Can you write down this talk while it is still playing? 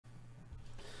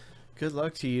Good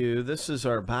luck to you. This is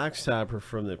our box topper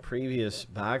from the previous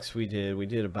box we did. We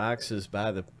did a boxes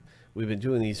by the, we've been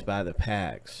doing these by the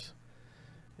packs.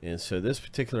 And so this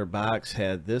particular box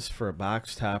had this for a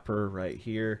box topper right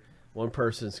here. One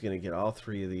person's going to get all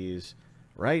three of these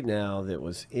right now that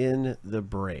was in the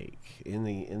break, in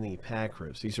the pack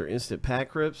rips. These are instant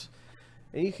pack rips.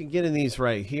 And you can get in these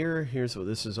right here. Here's what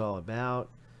this is all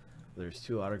about. There's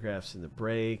 2 autographs in the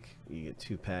break. You get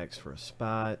 2 packs for a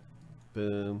spot.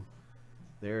 Boom.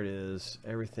 There it is.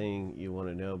 Everything you want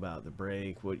to know about the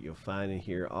break, what you'll find in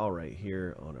here, all right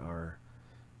here on our...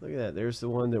 Look at that. There's the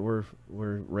one that we're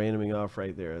randoming off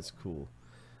right there. That's cool.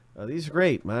 These are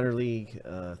great minor league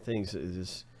things.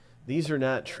 These are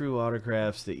not true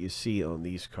autographs that you see on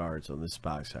these cards on this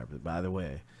box topper. By the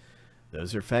way,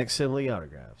 those are facsimile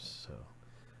autographs. So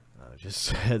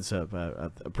just heads up.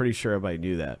 I'm pretty sure everybody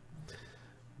knew that.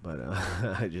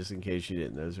 But just in case you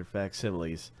didn't, those are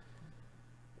facsimiles.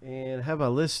 And have a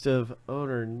list of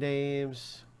owner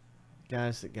names,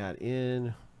 guys that got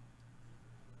in.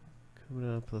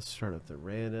 Coming up, let's start at the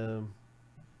random.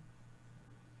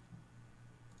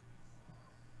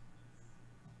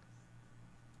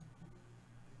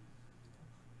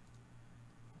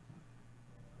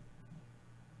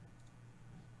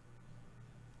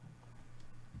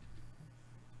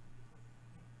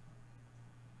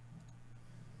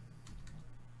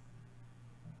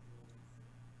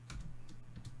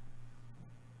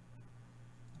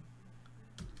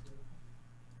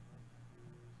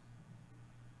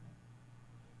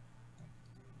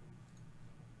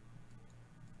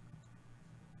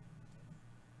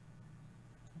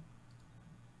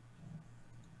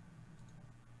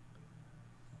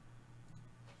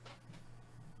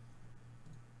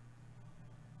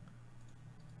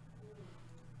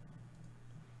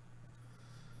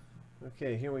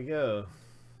 Okay, here we go.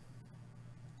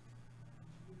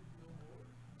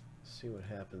 Let's see what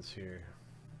happens here.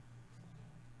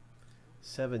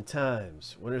 7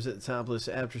 times. Winners at the top list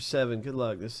after 7. Good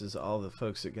luck. This is all the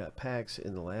folks that got packs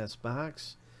in the last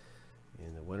box.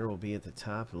 And the winner will be at the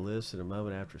top of the list in a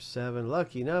moment after 7.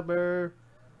 Lucky number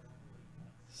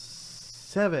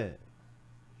 7.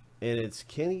 And it's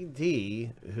Kenny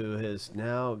D who has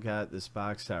now got this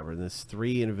box topper and this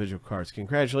 3 individual cards.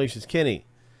 Congratulations, Kenny.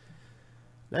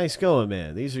 Nice going,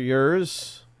 man. These are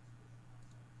yours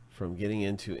from getting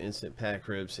into instant pack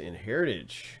rips and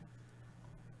heritage.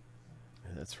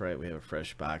 That's right. We have a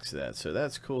fresh box of that. So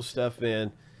that's cool stuff,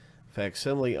 man.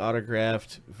 Facsimile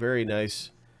autographed. Very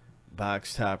nice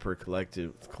box topper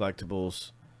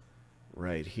collectibles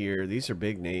right here. These are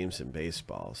big names in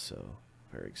baseball. So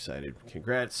very excited.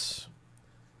 Congrats.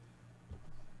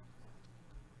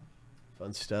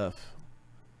 Fun stuff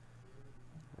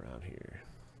around here.